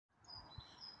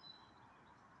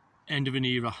end of an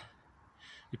era.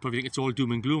 You probably think it's all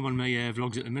doom and gloom on my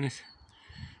vlogs at the minute.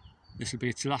 This will be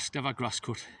its last ever grass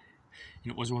cut.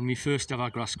 And it was one of my first ever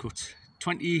grass cuts.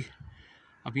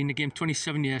 I've been in the game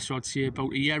 27 years, so I'd say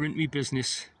about a year into my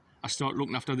business I started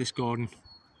looking after this garden,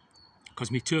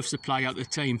 because my turf supply at the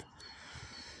time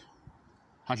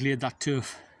had laid that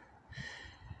turf.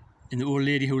 And the old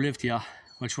lady who lived here,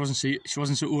 well, she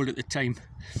wasn't so old at the time,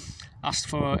 asked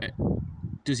for,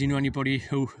 does he know anybody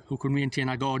who could maintain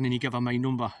a garden, and he gave her my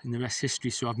number, and the rest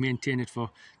history. So I've maintained it for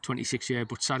 26 years,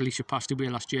 but sadly she passed away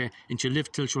last year, and she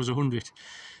lived till she was 100.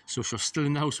 So she was still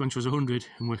in the house when she was 100,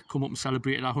 and we come up and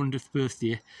celebrated her 100th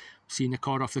birthday, seen the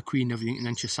card off the Queen and everything, and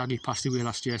then she sadly passed away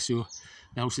last year. So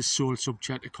the house is sold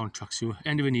subject to contract. So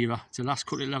end of an era. It's the last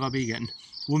cut it'll ever be getting.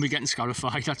 Won't be getting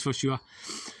scarified, that's for sure.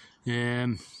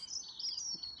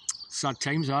 Sad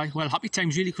times, aye. Well, happy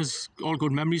times really, because all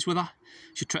good memories with her.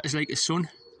 She treated us like a son,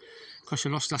 because she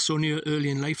lost her son early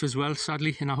in life as well,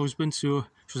 sadly, and her husband. So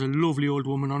she was a lovely old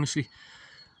woman, honestly.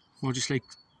 We're just like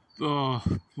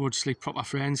proper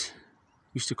friends.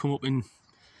 Used to come up and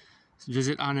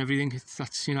visit her and everything.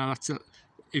 That's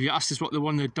if you asked us what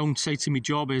the downside to my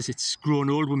job is, it's growing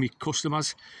old with my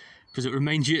customers, because it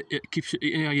reminds you, it keeps,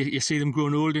 you see them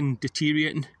growing old and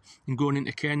deteriorating and going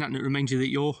into care, and it reminds you that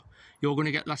you're going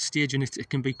to get that stage, and it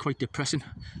can be quite depressing.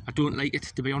 I don't like it,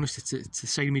 to be honest. It's a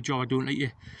side of my job I don't like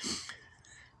it.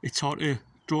 It's hard to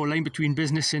draw a line between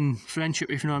business and friendship,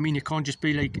 if you know what I mean. You can't just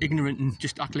be like ignorant and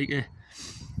just act like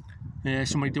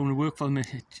somebody doing the work for them.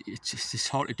 It's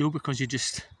hard to do, because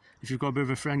if you've got a bit of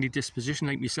a friendly disposition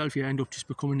like myself, you end up just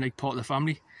becoming like part of the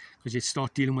family, because you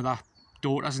start dealing with our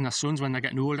daughters and their sons when they're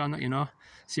getting older, and that, you know.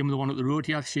 Same with the one up the road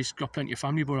here. She's got plenty of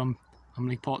family, but I'm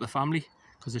like part of the family,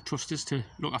 because they trust us to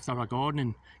look after our garden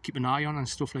and keep an eye on and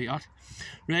stuff like that.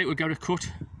 Right, we'll get a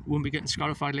cut. Won't be getting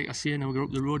scarified like I say, and then we'll go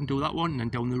up the road and do that one, and then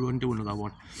down the road and do another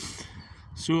one.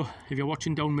 So if you're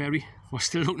watching down Mary, we're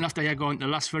still looking after your garden to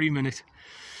the last very minute.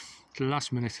 To the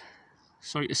last minute.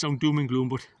 Sorry to sound doom and gloom,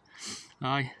 but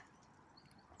aye,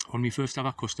 one of my first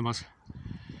ever customers.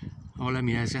 All them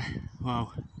years, eh?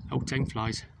 Wow, how time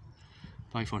flies.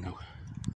 Bye for now.